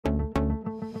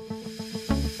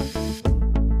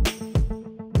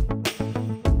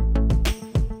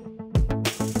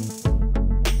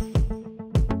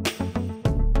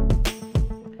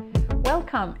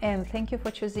Welcome and thank you for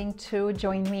choosing to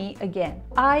join me again.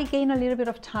 I gained a little bit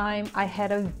of time. I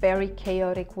had a very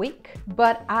chaotic week,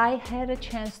 but I had a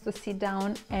chance to sit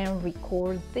down and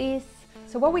record this.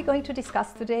 So what we're going to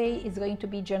discuss today is going to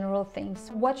be general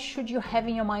things. What should you have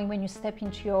in your mind when you step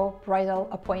into your bridal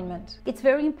appointment? It's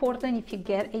very important if you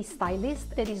get a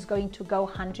stylist that is going to go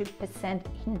 100%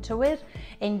 into it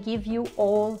and give you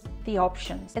all the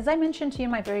options. As I mentioned to you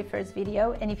in my very first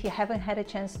video, and if you haven't had a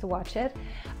chance to watch it,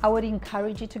 I would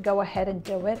encourage you to go ahead and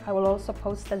do it. I will also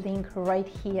post a link right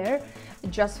here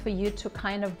just for you to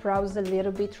kind of browse a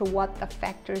little bit through what the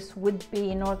factors would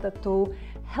be in order to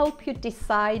help you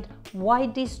decide why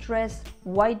this dress,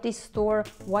 why this store,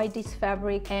 why this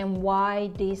fabric, and why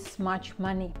this much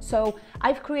money. So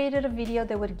I've created a video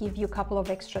that would give you a couple of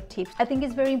extra tips. I think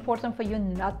it's very important for you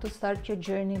not to start your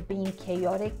journey being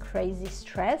chaotic, crazy,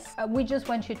 stressed. We just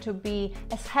want you to be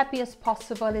as happy as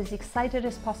possible, as excited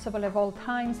as possible at all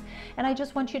times. And I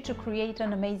just want you to create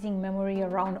an amazing memory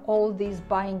around all this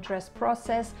buying dress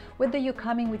process, whether you're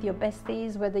coming with your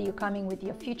besties, whether you're coming with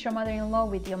your future mother-in-law,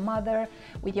 with your mother,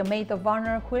 with your maid of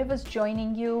honor, whoever's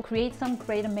joining you. Create some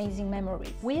great, amazing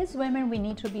memories. We as women, we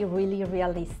need to be really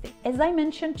realistic. As I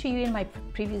mentioned to you in my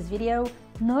previous video,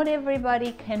 not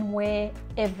everybody can wear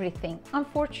everything.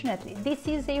 Unfortunately, this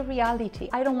is a reality.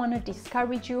 I don't want to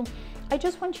discourage you. I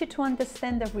just want you to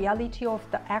understand the reality of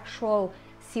the actual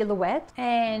silhouette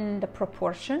and the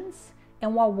proportions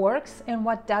and what works and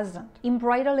what doesn't. In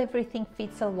bridal, everything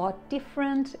fits a lot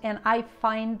different, and I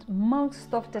find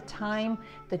most of the time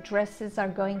the dresses are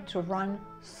going to run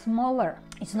smaller.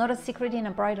 It's not a secret in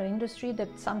a bridal industry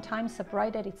that sometimes a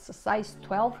bride that it's a size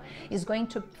 12 is going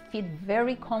to fit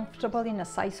very comfortable in a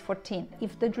size 14.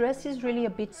 If the dress is really a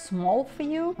bit small for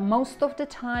you, most of the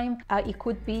time it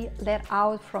could be let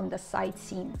out from the side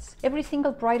seams. Every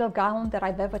single bridal gown that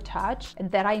I've ever touched,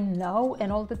 that I know,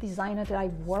 and all the designers that I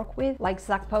work with, like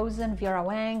Zach Posen, Vera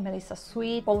Wang, Melissa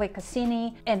Sweet, Ole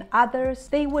Cassini, and others,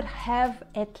 they would have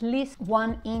at least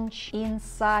 1 inch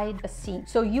inside a seam.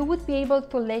 So you would be able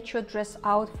to let your dress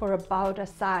out for about a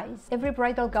size. Every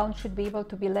bridal gown should be able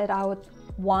to be let out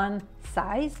 1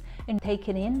 size and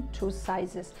taken in 2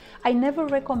 sizes. I never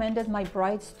recommended my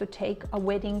brides to take a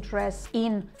wedding dress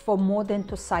in for more than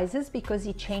 2 sizes because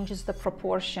it changes the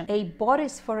proportion. A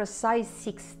bodice for a size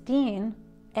 16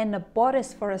 and a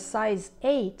bodice for a size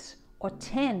 8 or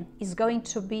 10 is going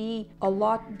to be a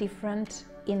lot different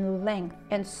in length,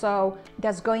 and so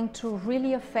that's going to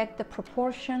really affect the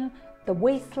proportion. The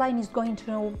waistline is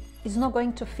not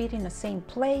going to fit in the same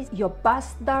place. Your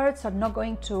bust darts are not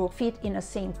going to fit in the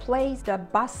same place. The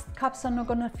bust cups are not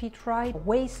going to fit right.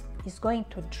 Waist is going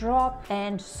to drop,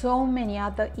 and so many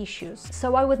other issues.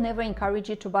 So I would never encourage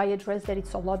you to buy a dress that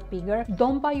it's a lot bigger.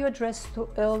 Don't buy your dress too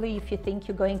early if you think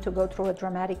you're going to go through a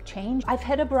dramatic change. I've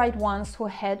had a bride once who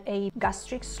had a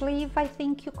gastric sleeve, I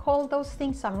think you call those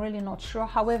things, I'm really not sure.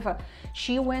 However,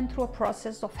 she went through a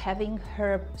process of having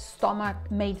her stomach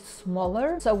made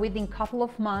smaller. So within a couple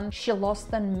of months, she lost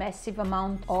a massive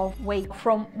amount of weight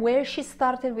from where she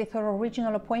started with her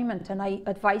original appointment, and I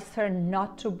advised her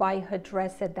not to buy her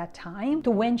dress at that time, to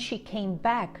when she came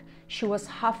back, she was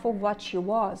half of what she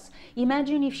was.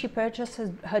 Imagine if she purchased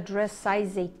her dress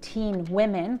size 18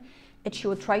 women and she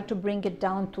would try to bring it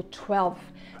down to 12.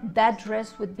 That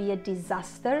dress would be a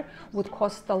disaster, would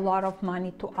cost a lot of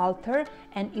money to alter,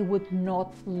 and it would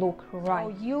not look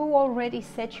right. So you already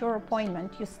set your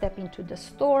appointment, you step into the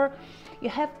store, you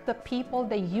have the people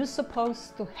that you're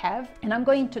supposed to have, and I'm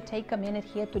going to take a minute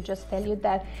here to just tell you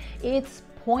that it's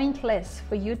pointless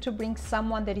for you to bring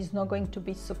someone that is not going to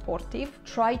be supportive.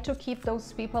 Try to keep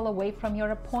those people away from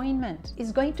your appointment.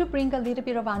 It's going to bring a little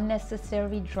bit of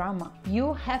unnecessary drama.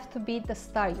 You have to be the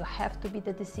star, you have to be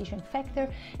the decision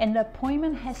factor, and the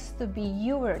appointment has to be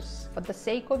yours for the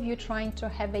sake of you trying to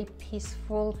have a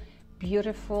peaceful,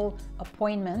 beautiful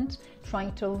appointment,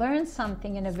 trying to learn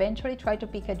something, and eventually try to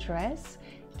pick a dress.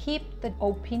 Keep the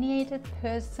opinionated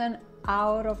person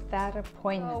out of that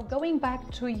appointment. So going back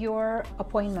to your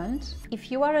appointment,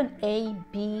 if you are an A,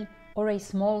 B, or a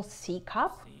small C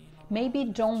cup, maybe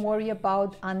don't worry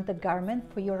about undergarment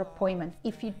for your appointment.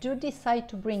 If you do decide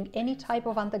to bring any type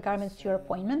of undergarments to your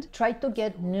appointment, try to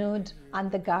get nude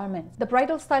undergarments. The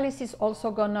bridal stylist is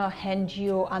also gonna hand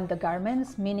you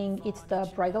undergarments, meaning it's the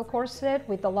bridal corset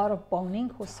with a lot of boning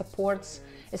who supports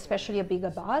especially a bigger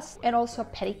bust, and also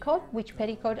petticoat, which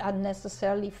petticoat are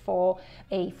necessarily for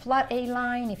a flat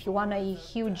A-line. If you want a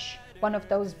huge one of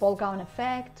those ball gown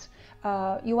effect,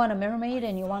 you want a mermaid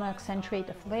and you want to accentuate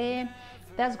the flare,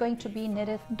 that's going to be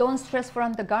knitted. Don't stress for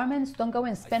undergarments. Don't go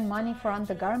and spend money for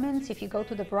undergarments if you go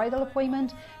to the bridal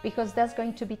appointment, because that's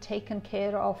going to be taken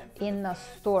care of in a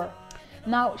store.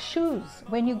 Now, shoes.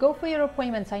 When you go for your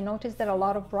appointments, I noticed that a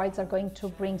lot of brides are going to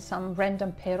bring some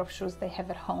random pair of shoes they have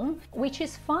at home, which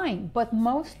is fine, but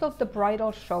most of the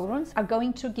bridal showrooms are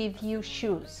going to give you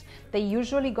shoes. They're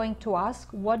usually going to ask,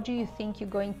 what do you think you're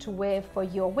going to wear for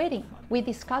your wedding? We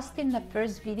discussed in the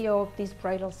first video of this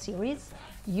bridal series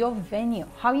your venue,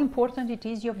 how important it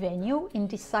is, your venue, in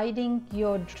deciding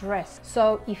your dress.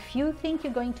 So if you think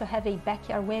you're going to have a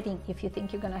backyard wedding, if you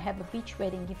think you're going to have a beach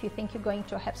wedding, if you think you're going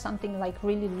to have something like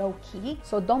really low key,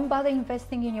 so don't bother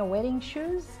investing in your wedding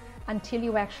shoes until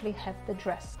you actually have the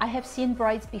dress. I have seen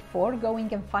brides before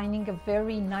going and finding a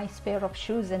very nice pair of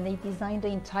shoes, and they designed the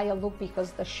entire look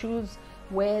because the shoes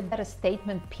were a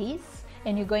statement piece,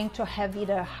 and you're going to have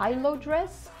either a high-low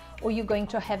dress or you're going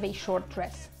to have a short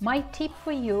dress. My tip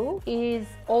for you is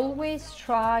always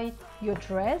try your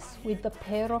dress with the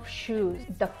pair of shoes.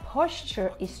 The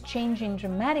posture is changing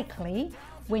dramatically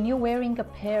when you're wearing a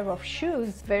pair of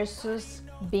shoes versus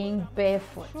being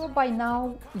barefoot. Sure, by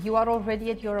now you are already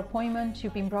at your appointment,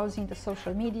 you've been browsing the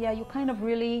social media, you kind of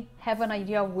really have an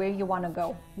idea of where you want to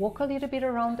go. Walk a little bit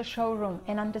around the showroom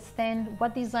and understand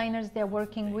what designers they're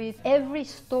working with. Every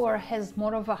store has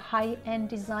more of a high-end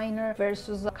designer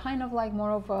versus a kind of like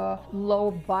more of a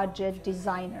low-budget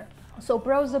designer. So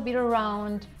browse a bit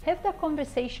around, have that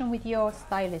conversation with your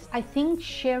stylist. I think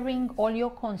sharing all your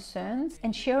concerns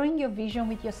and sharing your vision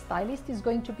with your stylist is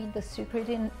going to be the secret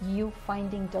in you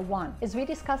finding the one. As we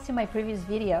discussed in my previous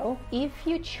video, if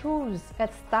you choose a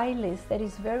stylist that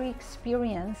is very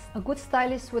experienced, a good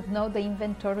stylist would know the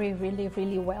inventory really,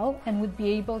 really well and would be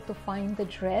able to find the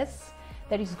dress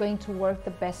that is going to work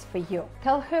the best for you.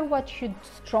 Tell her what you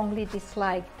strongly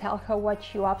dislike, tell her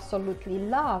what you absolutely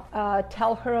love,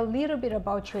 tell her a little bit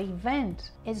about your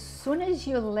event. As soon as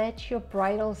you let your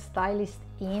bridal stylist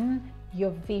in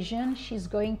your vision, she's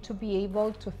going to be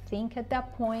able to think at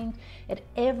that point at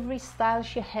every style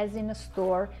she has in a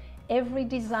store, every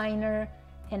designer,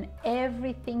 and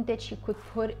everything that you could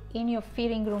put in your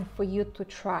fitting room for you to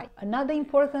try. Another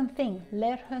important thing,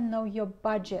 let her know your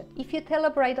budget. If you tell a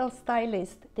bridal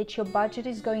stylist that your budget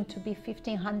is going to be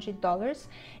 $1,500,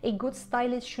 a good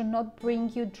stylist should not bring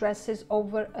you dresses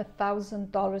over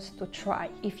 $1,000 to try.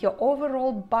 If your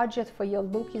overall budget for your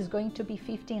look is going to be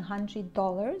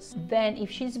 $1,500, then if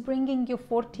she's bringing you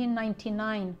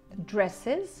 $1,499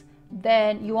 dresses,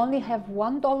 then you only have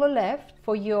 $1 left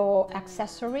for your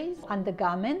accessories,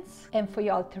 undergarments, and for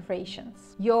your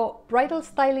alterations. Your bridal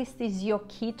stylist is your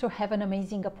key to have an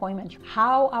amazing appointment.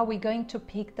 How are we going to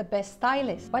pick the best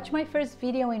stylist? Watch my first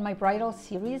video in my bridal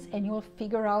series and you'll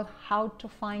figure out how to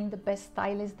find the best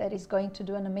stylist that is going to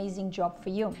do an amazing job for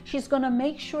you. She's gonna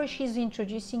make sure she's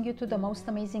introducing you to the most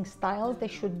amazing styles that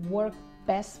should work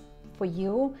best for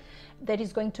you, that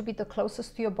is going to be the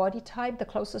closest to your body type, the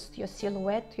closest to your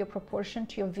silhouette, to your proportion,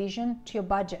 to your vision, to your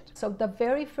budget. So the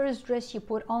very first dress you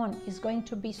put on is going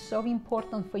to be so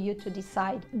important for you to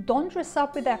decide. Don't dress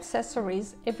up with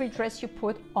accessories every dress you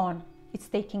put on. It's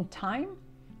taking time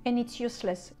and it's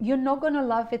useless. You're not gonna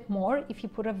love it more if you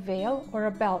put a veil or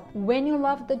a belt. When you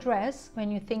love the dress,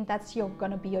 when you think that's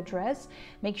gonna be your dress,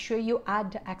 make sure you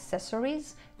add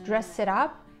accessories, dress it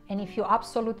up, and if you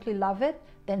absolutely love it,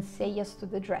 then say yes to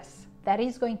the dress. That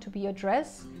is going to be your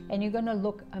dress and you're gonna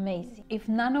look amazing. If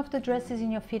none of the dresses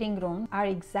in your fitting room are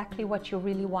exactly what you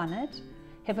really wanted,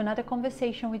 have another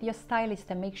conversation with your stylist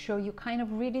and make sure you kind of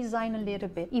redesign a little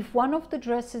bit. If one of the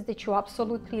dresses that you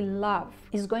absolutely love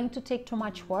is going to take too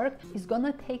much work, it's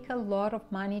gonna take a lot of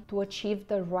money to achieve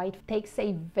the right. It takes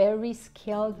a very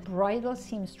skilled bridal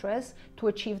seamstress to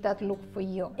achieve that look for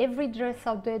you. Every dress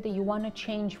out there that you want to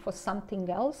change for something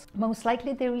else, most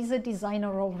likely there is a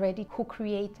designer already who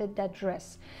created that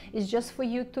dress. It's just for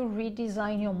you to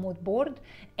redesign your mood board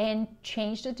and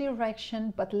change the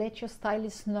direction, but let your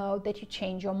stylist know that you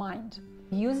change your mind.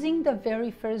 Using the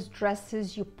very first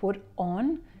dresses you put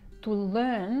on to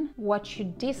learn what you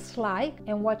dislike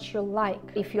and what you like.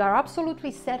 If you are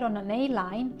absolutely set on an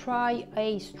A-line, try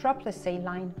a strapless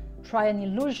A-line, try an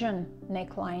illusion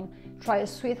neckline, try a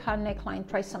sweetheart neckline,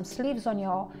 try some sleeves on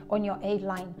your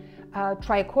A-line,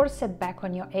 try a corset back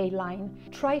on your A-line.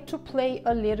 Try to play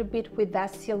a little bit with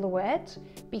that silhouette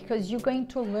because you're going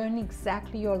to learn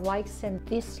exactly your likes and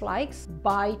dislikes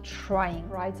by trying,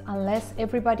 right? Unless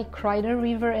everybody cried a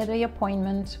river at the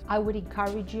appointment, I would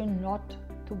encourage you not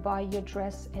to buy your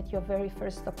dress at your very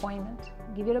first appointment.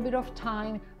 Give it a bit of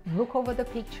time, look over the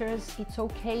pictures. It's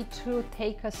okay to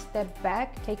take a step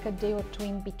back, take a day or two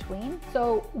in between.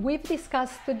 So we've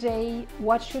discussed today,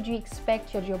 what should you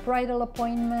expect at your bridal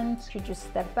appointment? Should you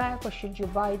step back or should you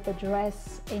buy the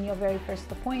dress in your very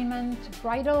first appointment?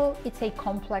 Bridal, it's a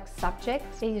complex subject.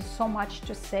 There is so much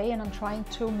to say, and I'm trying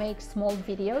to make small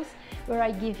videos where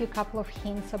I give you a couple of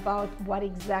hints about what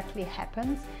exactly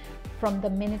happens from the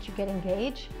minute you get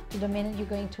engaged to the minute you're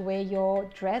going to wear your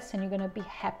dress, and you're going to be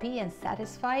happy and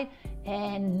satisfied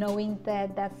and knowing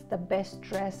that that's the best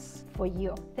dress for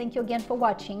you. Thank you again for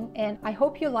watching, and I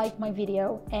hope you liked my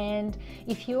video. And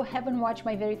if you haven't watched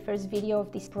my very first video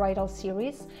of this bridal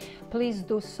series, please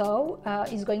do so.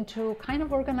 It's going to kind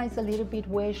of organize a little bit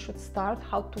where you should start,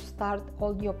 how to start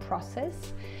all your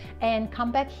process. And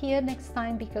come back here next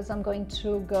time, because I'm going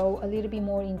to go a little bit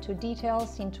more into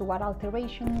details, into what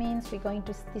alteration means. We're going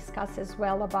to discuss as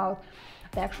well about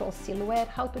the actual silhouette,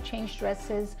 how to change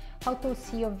dresses, how to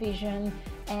see your vision,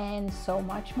 and so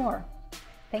much more.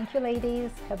 Thank you,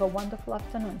 ladies. Have a wonderful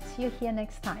afternoon. See you here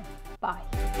next time.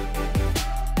 Bye.